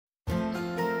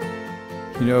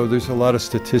There's a lot of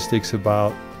statistics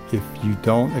about if you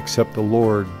don't accept the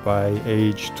Lord by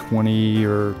age 20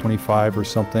 or 25 or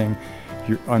something,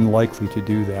 you're unlikely to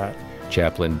do that.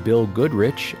 Chaplain Bill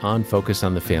Goodrich on Focus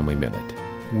on the Family Minute.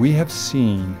 We have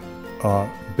seen,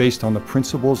 based on the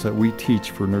principles that we teach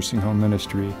for nursing home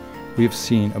ministry, we have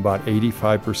seen about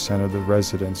 85% of the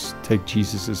residents take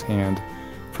Jesus' hand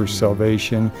for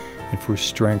salvation and for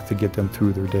strength to get them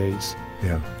through their days.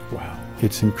 Yeah. Wow.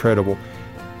 It's incredible.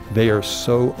 They are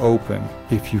so open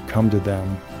if you come to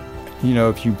them.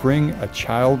 If you bring a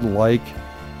childlike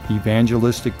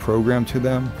evangelistic program to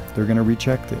them, they're going to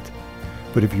reject it.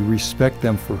 But if you respect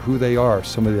them for who they are,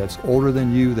 somebody that's older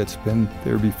than you, that's been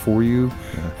there before you,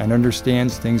 and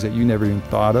understands things that you never even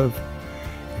thought of,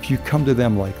 if you come to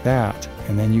them like that,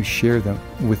 and then you share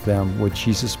with them what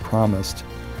Jesus promised,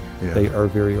 they are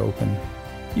very open.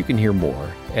 You can hear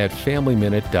more at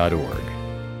FamilyMinute.org.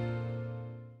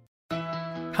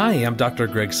 Hi, I'm Dr.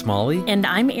 Greg Smalley. And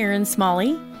I'm Erin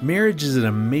Smalley. Marriage is an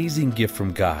amazing gift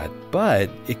from God, but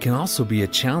it can also be a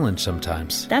challenge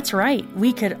sometimes. That's right.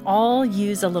 We could all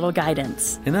use a little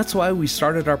guidance. And that's why we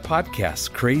started our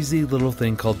podcast, Crazy Little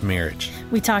Thing Called Marriage.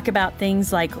 We talk about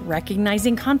things like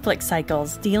recognizing conflict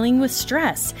cycles, dealing with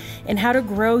stress, and how to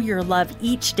grow your love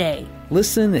each day.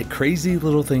 Listen at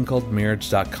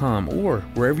crazylittlethingcalledmarriage.com or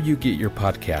wherever you get your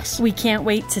podcasts. We can't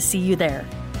wait to see you there.